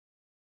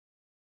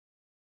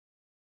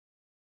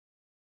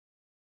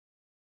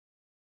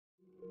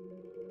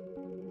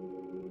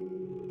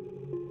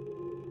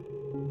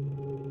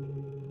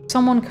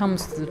Someone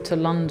comes to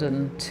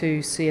London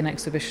to see an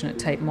exhibition at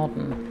Tate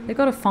Modern, they've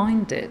got to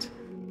find it.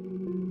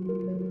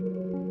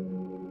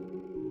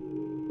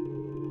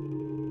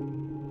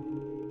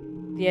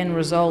 The end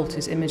result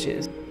is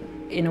images.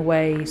 In a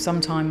way,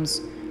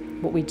 sometimes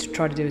what we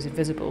try to do is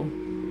invisible,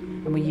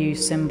 and we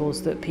use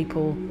symbols that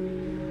people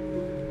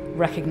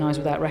recognise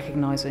without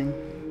recognising.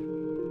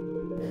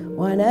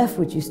 Why on earth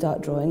would you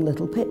start drawing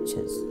little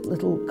pictures,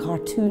 little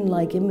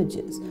cartoon-like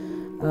images?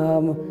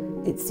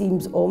 It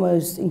seems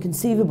almost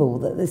inconceivable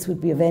that this would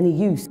be of any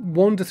use.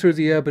 Wander through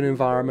the urban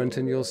environment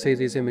and you'll see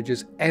these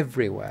images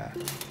everywhere.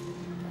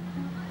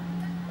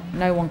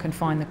 No one can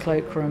find the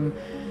cloakroom,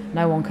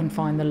 no one can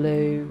find the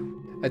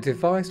loo. A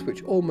device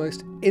which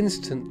almost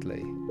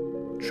instantly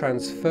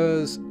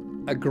transfers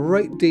a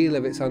great deal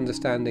of its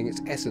understanding,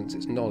 its essence,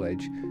 its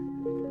knowledge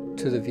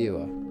to the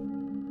viewer.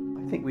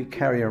 I think we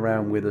carry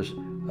around with us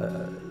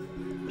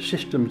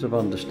systems of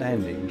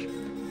understandings.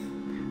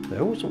 There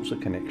are all sorts of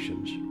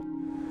connections.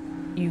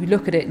 You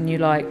look at it and you're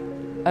like,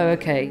 oh,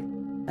 okay.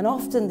 And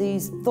often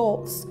these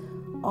thoughts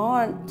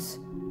aren't,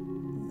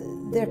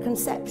 they're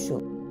conceptual.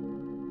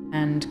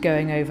 And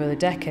going over the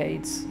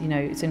decades, you know,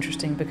 it's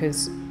interesting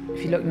because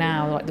if you look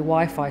now, like the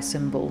Wi-Fi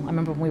symbol, I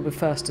remember when we were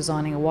first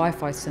designing a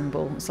Wi-Fi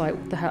symbol, it's like,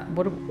 what the hell,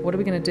 what are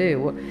we going to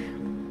do?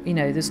 You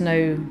know,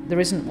 there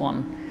isn't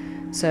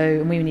one. So,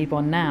 and we need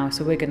one now,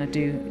 so we're going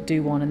to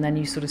do one, and then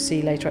you sort of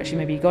see later, actually,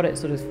 maybe you got it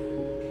sort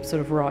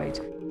of right.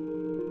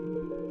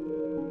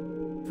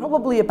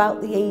 Probably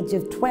about the age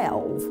of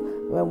 12,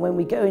 when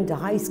we go into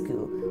high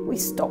school, we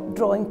stop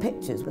drawing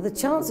pictures. But the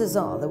chances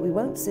are that we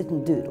won't sit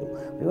and doodle,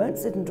 we won't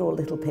sit and draw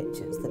little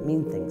pictures that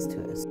mean things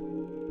to us.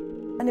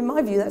 And in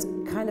my view, that's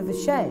kind of a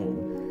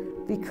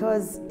shame,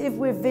 because if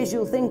we're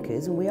visual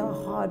thinkers and we are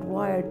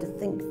hardwired to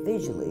think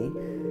visually,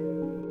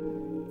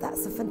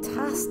 that's a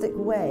fantastic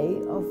way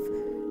of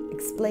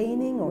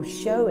explaining or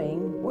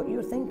showing what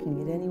you're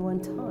thinking at any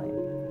one time.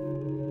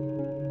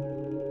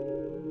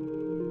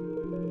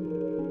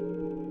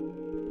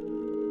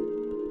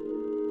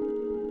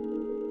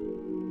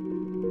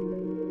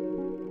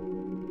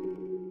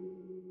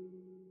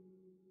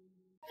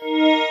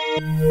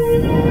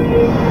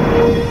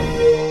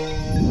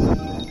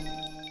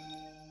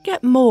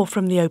 Get more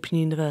from the Open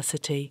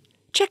University.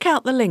 Check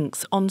out the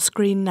links on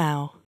screen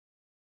now.